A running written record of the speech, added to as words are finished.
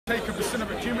partake of the sin of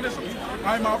ecumenism,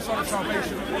 I'm outside of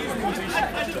salvation.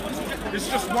 It's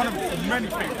just one of many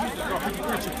things that are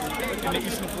hypocritical in the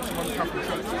Eastern Orthodox Roman Catholic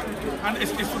Church. And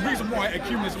it's the reason why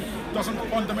ecumenism doesn't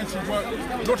fundamentally work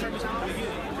logically.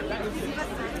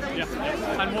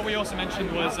 Yeah, and what we also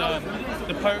mentioned was the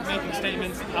Pope making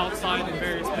statements outside in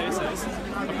various places,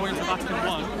 according to Vatican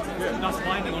I, that's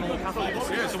binding on all Catholics.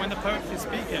 So when the Pope is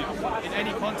speaking, in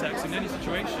any context, in any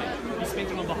situation, he's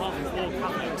speaking on behalf of all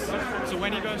Catholics. So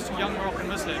when he goes to young Moroccan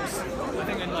Muslims, I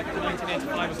think in like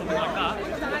 1985 or something like that,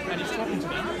 and he's talking to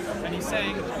them, and he's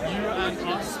saying, you and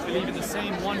us believe in the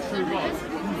same one true God.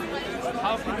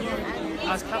 How can you,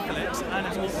 as Catholics and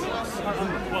as Orthodox,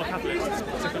 well, Catholics,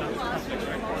 particularly Catholics,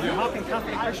 right? How can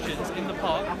Catholic Christians in the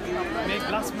park make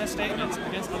blasphemous statements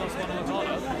against Allah subhanahu wa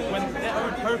ta'ala when their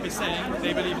own Pope is saying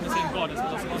they believe in the same God as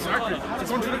Allah subhanahu wa ta'ala? It's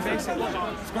contradictory. It's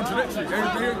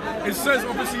contradictory. It says,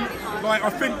 obviously, like, I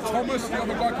think Thomas, the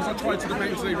other guy, because I tried to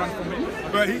debate him today, ran from me,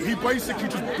 but he basically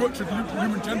just butchered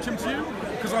Lumen Gentium to you,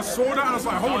 because I saw that and I was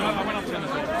like, hold on. I went up to him as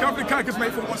well. Catholic Catechism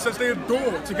 841 says they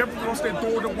adore, together with us, they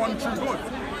adore the one true God.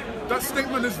 That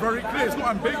statement is very clear. It's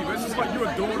not ambiguous. It's like you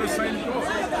adore the same God,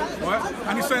 right?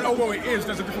 And he's saying, oh, well, it is.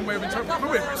 There's a different way of interpreting it.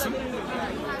 No, it isn't.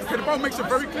 Okay, the Bible makes it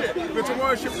very clear. We're to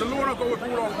worship the Lord our God with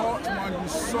all our heart, mind, and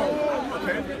soul.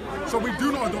 Okay? So we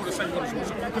do not adore the same God as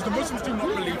Muslims, because the Muslims do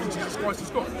not believe in Jesus Christ as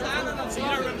God. It's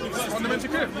fundamentally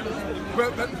clear.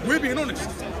 But we're being honest.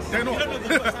 They're not.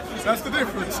 That's the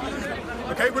difference.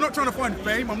 Okay, we're not trying to find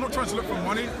fame. I'm not trying to look for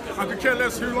money. I could care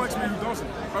less who likes me, who doesn't.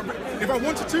 If I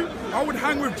wanted to, I would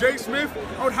hang with Jay Smith.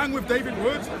 I would hang with David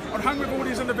Woods. I'd hang with all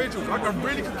these individuals. Like, I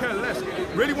really could care less.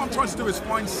 Really, what I'm trying to do is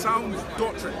find sound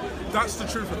doctrine. That's the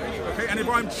truth of it. Okay, and if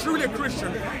I'm truly a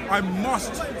Christian, I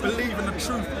must believe in the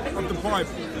truth of the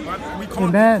Bible. Right? We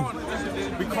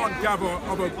can't gather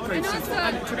other faiths.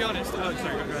 And to be honest, sorry, go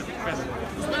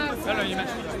ahead. No, you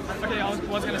mentioned. Okay, what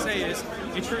I was going to say is,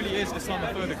 it truly is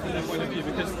Islamophobic from their point of view,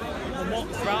 because on what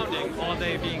grounding are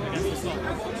they being against Islam?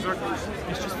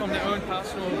 It's just from their own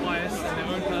personal bias and their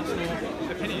own personal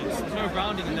opinions. There's no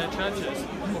grounding in their churches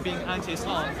for being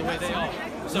anti-Islam the way they are.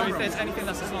 So if there's anything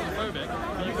that's Islamophobic,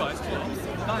 for you guys, well,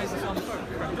 that is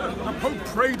Islamophobic. The Pope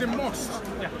prayed in mosques.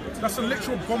 Yeah. That's a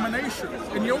literal abomination.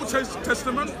 In the Old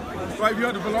Testament, right, you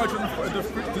heard of Elijah and the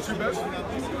two bears?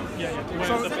 Yeah.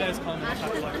 Where the bears come and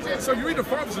attack like. So you read the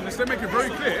fathers in this, they make it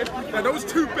very clear that those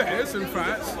two bears, in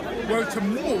fact, were to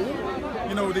maul,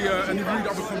 you know, and you read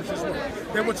other commentaries as well,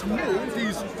 they were to maul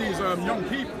these young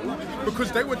people because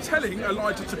they were telling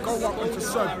Elijah to go up and to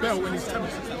serve Baal in his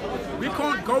temples. We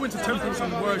can't go into temples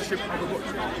and worship other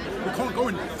gods. We can't go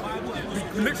in there.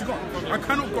 We literally can't. I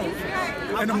cannot go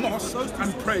in a mosque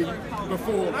and pray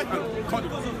before. Can't do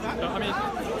that. I mean,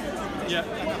 yeah.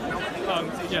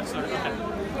 Sorry. Okay.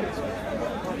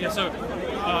 Yeah, so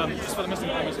just for the Muslim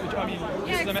members, I mean,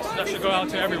 this is the message that should go out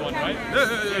to everyone, right?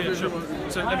 Yeah, sure.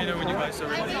 So let me know when you guys are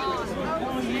ready.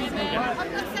 Yeah.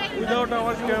 Without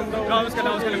our camera. No, I was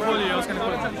gonna call you.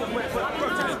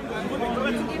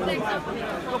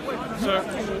 So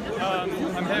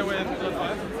I'm here with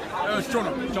Bloodfire. It's John.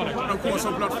 Of course,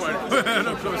 I'm Bloodfire.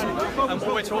 And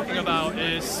what we're talking about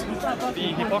is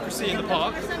the hypocrisy in the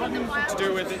park to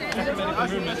do with the ecumenical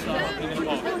movements that are happening in the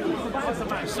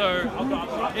park. So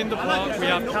in the park we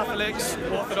have Catholics,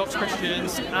 Orthodox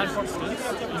Christians and Protestants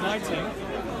uniting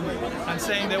and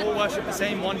saying they all worship the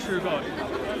same one true God.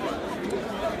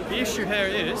 The issue here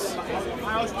is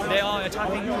they are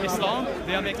attacking Islam,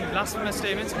 they are making blasphemous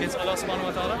statements against Allah subhanahu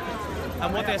wa ta'ala,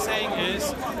 and what they're saying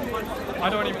is, I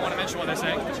don't even want to mention what they're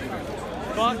saying,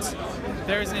 but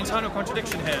there is an internal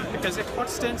contradiction here, because if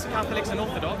Protestants, Catholics and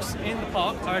Orthodox in the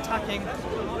park are attacking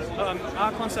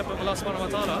our concept of Allah subhanahu wa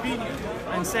ta'ala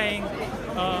and saying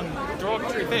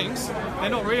derogatory things, they're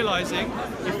not realizing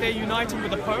if they're uniting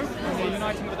with the Pope and they're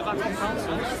uniting with the Vatican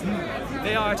Council,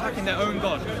 they are attacking their own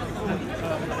God.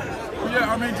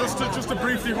 Yeah, I mean, just to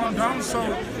briefly run down, so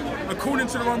according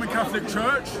to the Roman Catholic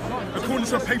Church, according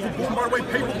to the papal bull, by the way,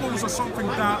 papal bulls are something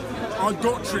that are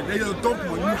doctrine, they are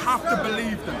dogma, you have to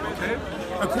believe them, okay?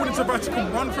 According to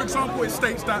Vatican I, for example, it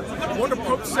states that what the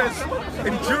Pope says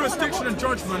in jurisdiction and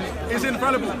judgment is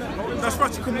infallible. That's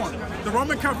Vatican I. The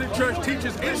Roman Catholic Church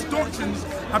teaches its doctrines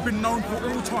have been known for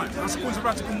all time. That's according to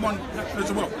Vatican I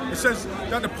as well. It says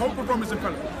that the Pope of Rome is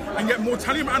infallible. And yet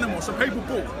Mortalium Animos, a papal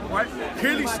bull, right,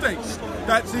 clearly states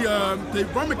that the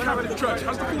Roman Catholic Church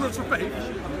has the fullness of faith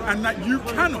and that you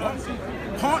cannot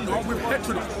partner with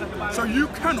heterodox. So you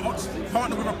cannot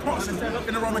partner with a Protestant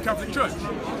in the Roman Catholic Church.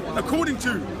 According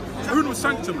to Unum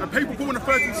Sanctum, a papal bull in the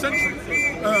 13th century,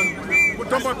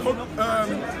 done by Pope, I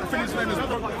think his name is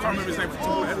Pope, I can't remember his name,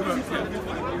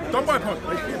 done by Pope.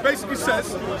 It basically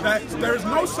says that there is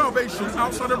no salvation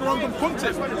outside of the Roman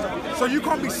Pontiff. So you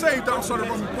can't be saved outside of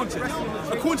the Roman Pontiff.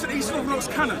 According to the Eastern Orthodox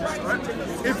canons,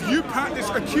 right, if you practice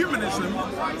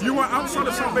ecumenism, you are outside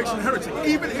of salvation heretic.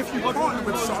 Even if you partner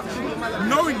with such,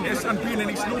 knowing this and being an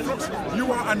Eastern Orthodox,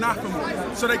 you are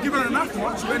anathema. So they give an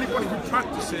anathema to anybody who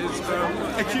practices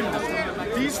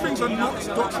ecumenism. These things are not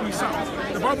doctrinally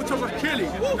sound. The Bible tells us clearly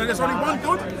that there's only one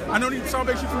God and only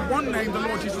salvation through one name, the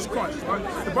Lord Jesus Christ.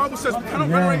 Right? The Bible says we cannot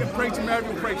venerate and pray to Mary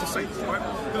or pray to saints. Right?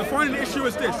 The defining issue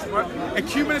is this: right?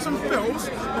 Ecumenism fails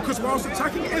because whilst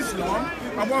attacking Islam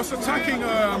and whilst attacking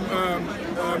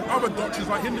other doctrines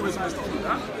like Hinduism and stuff like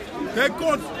that, their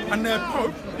God and their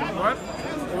Pope, right?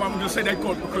 Well, I'm going to say their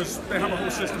God because they have a whole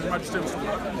system of magisterial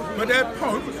stuff. But their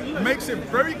Pope makes it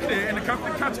very clear in the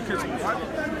Catholic Catechism,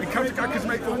 right? In Catholic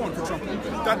Catechism 841, for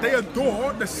example, that they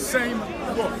adore the same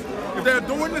God. If they're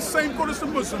adoring the same God as the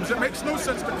Muslims, it makes no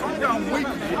sense to come down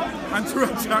weekly and to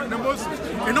attack the Muslims.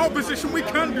 In our position, we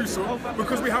can do so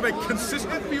because we have a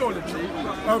consistent theology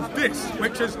of this,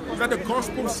 which is that the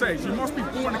gospel says you must be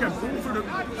born again, born through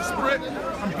the Spirit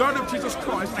and blood of Jesus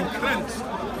Christ and cleansed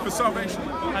for salvation.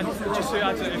 And just to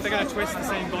add to it, if they're going to twist the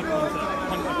same God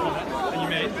concept that you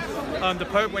made, the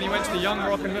Pope, when he went to the young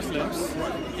Moroccan Muslims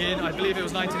in, I believe it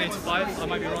was 1985, I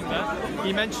might be wrong there,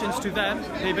 he mentions to them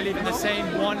they believe in the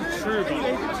same one true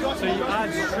God. So he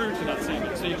adds true to that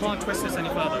statement, so you can't twist this any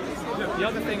further. The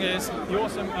other thing is, he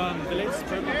also, the latest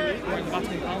Pope, during the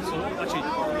Vatican Council,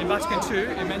 actually, in Vatican II,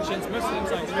 it mentions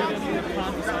Muslims are included in the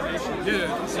plan for salvation.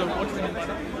 Yeah. So what do you mean by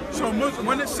that? So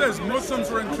when it says Muslims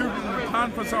are included in the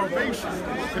plan for salvation,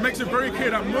 it makes it very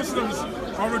clear that Muslims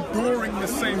are adoring the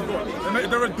same God.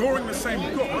 They're adoring the same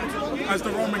God as the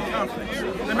Roman Catholics.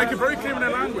 They make it very clear in their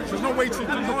language. There's no way to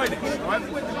deny this,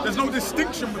 right? There's no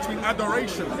distinction between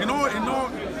adoration. In our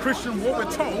Christian walk,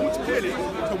 we're told clearly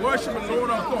to worship the Lord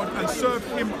our God and serve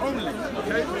Him only.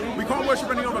 Okay? We can't worship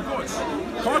any other gods.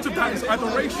 Part of that is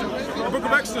adoration. The book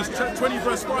of Exodus 20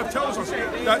 verse 5 tells us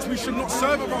that we should not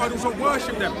serve other idols or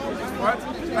worship them. Right?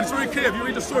 And it's very clear, if you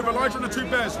read the story of Elijah and the two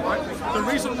bears, right? The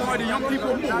reason why the young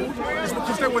people were mauled is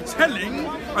because they were telling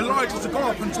Elijah to go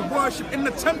up and to worship in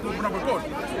the temple of another god.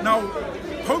 Now,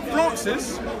 Pope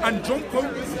Francis and John Paul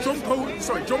II,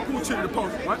 the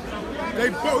Pope, right? They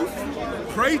both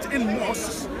prayed in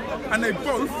mosques and they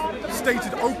both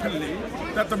stated openly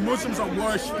that the Muslims are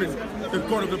worshipping the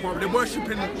God of the Bible. They're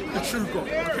worshipping the true God.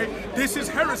 Okay, this is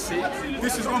heresy.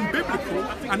 This is unbiblical,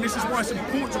 and this is why it's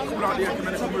important to call out the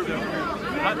ecumenical movement.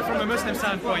 From a Muslim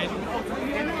standpoint,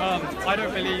 I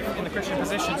don't believe in the Christian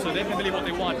position, so they can believe what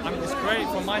they want. I mean, it's great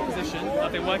from my position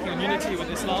that they're working on unity with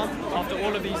Islam after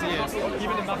all of these years.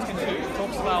 Even in Vatican II, it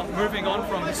talks about moving on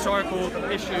from historical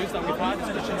issues that we've had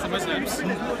as Christians and Muslims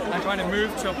and trying to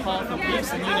move to a path of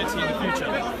peace and unity in the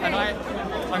future. And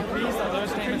I'm pleased that those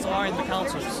statements are in the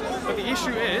councils. But the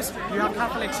issue is, you have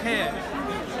Catholics here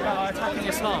that are attacking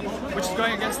Islam, which is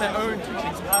going against their own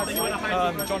teachings,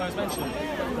 as John has mentioned.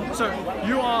 So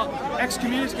you are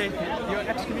excommunicating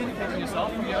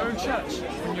yourself from your own church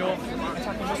when you're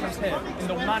attacking Muslims here in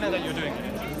the manner that you're doing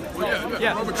it.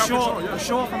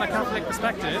 Sure, from a Catholic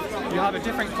perspective, you have a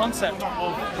different concept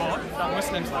of God that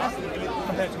Muslims have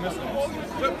compared to Muslims.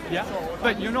 Yeah,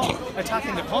 but you're not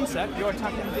attacking the concept, you're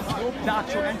attacking the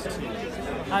actual entity.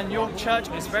 And your church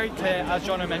is very clear, as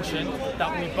Jono mentioned,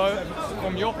 that we both,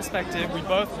 from your perspective, we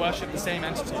both worship the same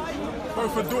entity.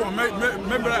 Both adore.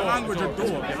 Remember that language,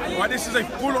 adore. Right? This is a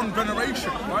full-on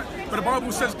veneration, right? But the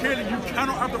Bible says clearly you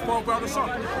cannot have the Father without the Son.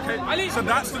 Okay? So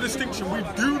that's the distinction. We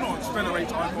do not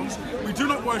venerate icons. We do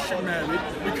not worship Mary.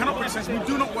 We cannot pray saints. We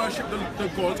do not worship the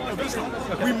God of Islam.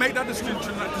 We make that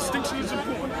distinction. That distinction is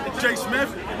important. Jay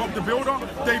Smith, Bob the Builder,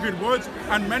 David Woods,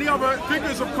 and many other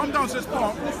figures have come down to this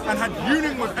park and had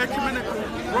union with ecumenical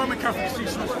Roman Catholic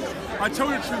teachers. I tell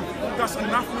you the truth, that's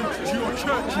anathema to your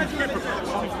church, you hypocrites.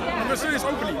 I'm going to say this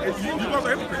openly, you guys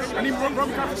are hypocrites. Any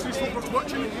Roman Catholic teachers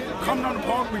watching, come down the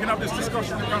park, we can have this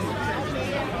discussion in camera.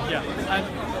 Yeah,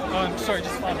 and sorry,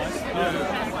 just to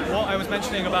finalize. What I was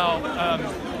mentioning about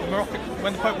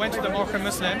when the Pope went to the Moroccan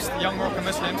Muslims, the young Moroccan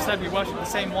Muslims said we worship the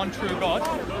same one true God.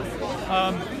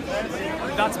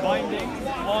 That's binding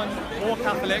on all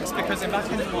Catholics because in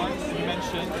Vatican I you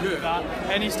mentioned that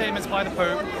any statements by the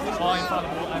Pope are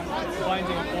infallible and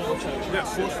binding on all the church. Yeah, of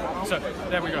course. So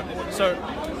there we go. So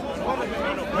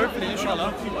hopefully,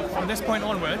 inshallah, from this point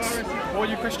onwards, all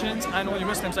you Christians and all you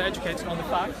Muslims are educated on the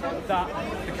fact that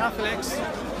the Catholics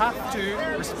have to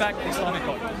respect the Islamic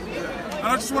God. And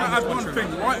I just want to add one thing.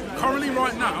 Currently,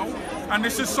 right now, And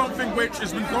this is something which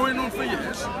has been going on for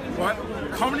years, right?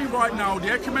 Currently, right now, the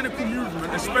ecumenical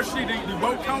movement, especially the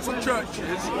World Council of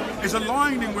Churches, is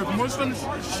aligning with Muslims,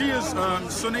 Shias,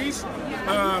 Sunnis,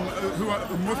 who are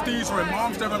muftis or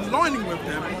imams. They're aligning with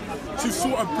them to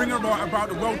sort of bring about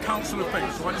the World Council of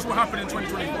Faith. Right? This is what happened in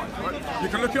 2025. Right? You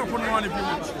can look it up online if you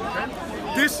want to. Okay?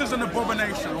 This is an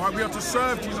abomination. Right? We have to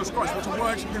serve Jesus Christ. We have to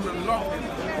worship Him and love Him.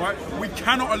 Right? We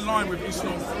cannot align with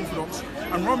Islam Orthodox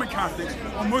and Roman Catholics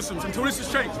or Muslims until this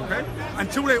is changed. Okay?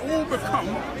 Until they all become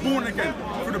born again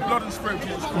through the blood and spirit of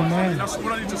Jesus Christ. Amen. That's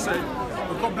all I need to say.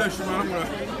 But God bless you, man. I'm gonna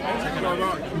take it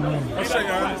over. That's it,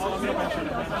 man.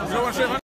 You know what I'm saying, man?